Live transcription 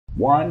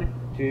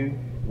1, 2,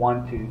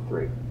 1, 2,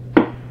 3.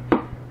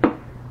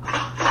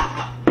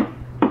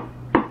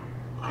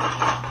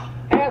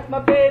 Ask my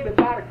baby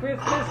about a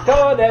Christmas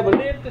toy that will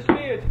lift the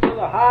spirits, fill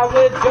her heart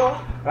with joy.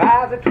 Her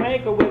eyes are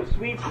twinkle with a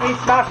sweet, sweet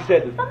smile. She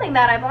said, something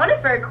that I've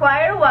wanted for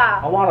quite a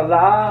while. I want a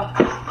la,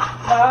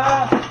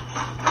 la,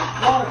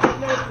 want a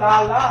Christmas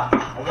la la. I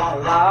want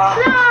a la,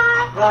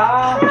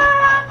 la,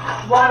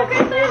 la, want a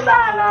Christmas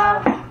la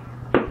la.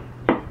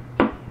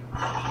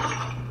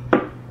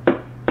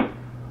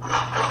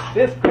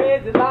 This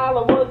crazy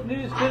Lala was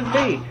news to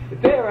me. Is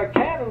there a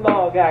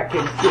catalog I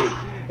can see?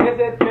 Is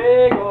it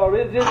big or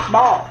is it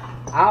small?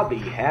 I'll be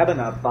having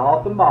a ball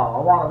at the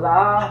mall. I want a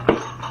la,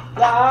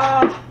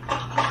 la,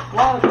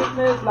 want a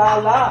Christmas la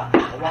la.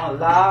 I want a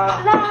la,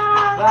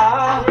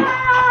 la,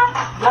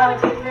 want a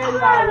Christmas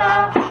la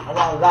la. I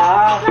want a la,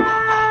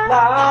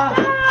 la,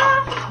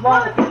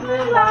 want a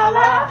Christmas la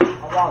la.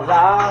 I want a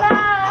la,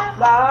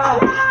 la,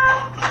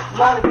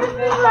 want a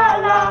Christmas la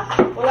la.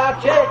 Well, I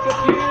checked a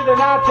few, then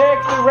I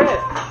checked the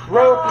rest.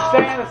 Wrote to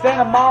Santa, sent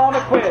him on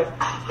a quest.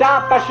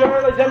 Stopped by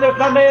Shirley's and there's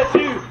none there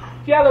too.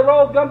 Jelly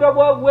roll gummed up,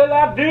 what will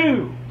I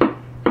do?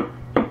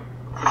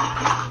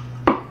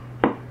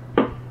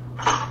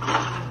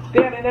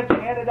 Standing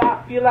empty-handed,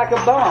 I feel like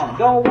a bum.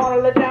 Don't want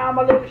to let down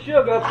my little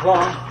sugar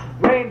plum.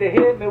 Rain to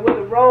hit me with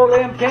a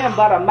rolling pin,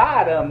 but I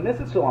might have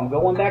missed it, so I'm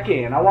going back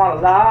in. I want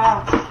a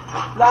la,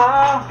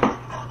 la,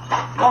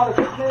 want a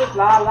Christmas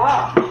la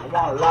la. I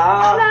want a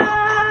la,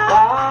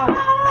 la,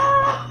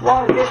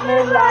 want a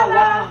Christmas la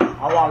la.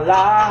 I want a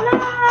la,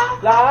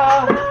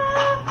 la,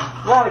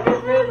 want a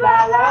Christmas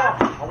la la.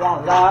 I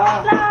want a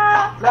la,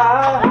 la,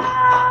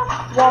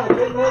 want a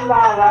Christmas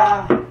la la.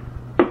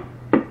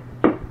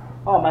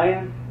 Oh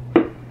man,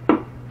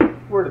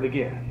 where to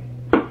begin?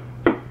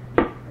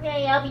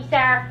 May I help you,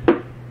 sir?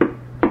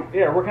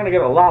 Yeah, we're gonna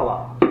get a la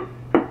la.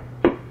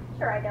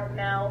 Sure, I don't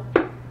know.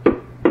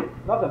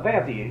 Nothing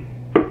fancy.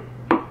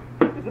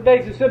 It's the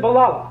basic simple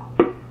la la.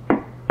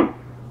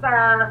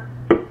 Sir,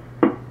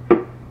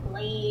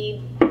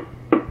 leave.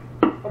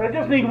 But I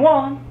just need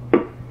one.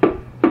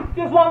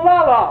 Just one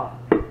la la.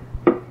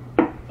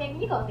 Can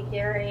you call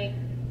security?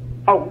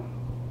 Oh.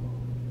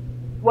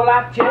 Well,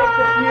 I checked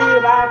the few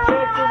and I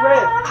checked the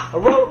rest. I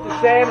wrote to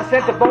Santa,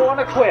 sent the boy on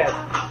a quest.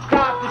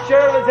 Stopped at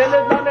Shirley's and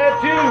there's none there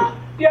too.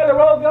 The other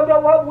road gummed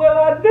up, what will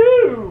I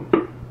do?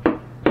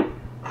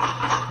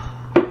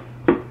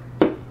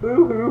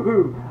 Boo hoo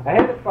hoo. I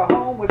headed for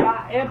home with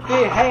my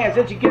empty hands.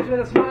 And she gives me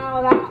the smile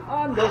and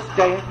I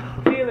understand.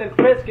 Feeling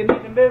frisk and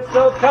eating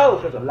mistletoe.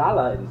 Cause a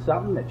la-la is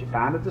something that you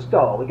find at the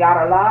store. We got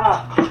our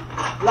la,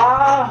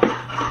 la.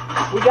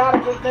 We got a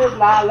Christmas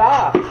la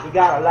la. We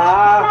got a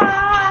la,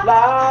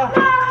 la.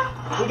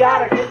 We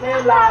got a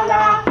Christmas la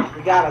la.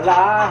 We got a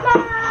la,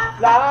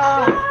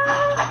 la.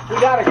 We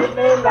got a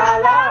Christmas la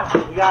la.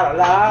 We got a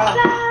la,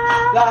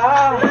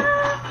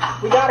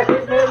 la. We got a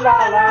Christmas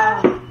la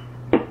la.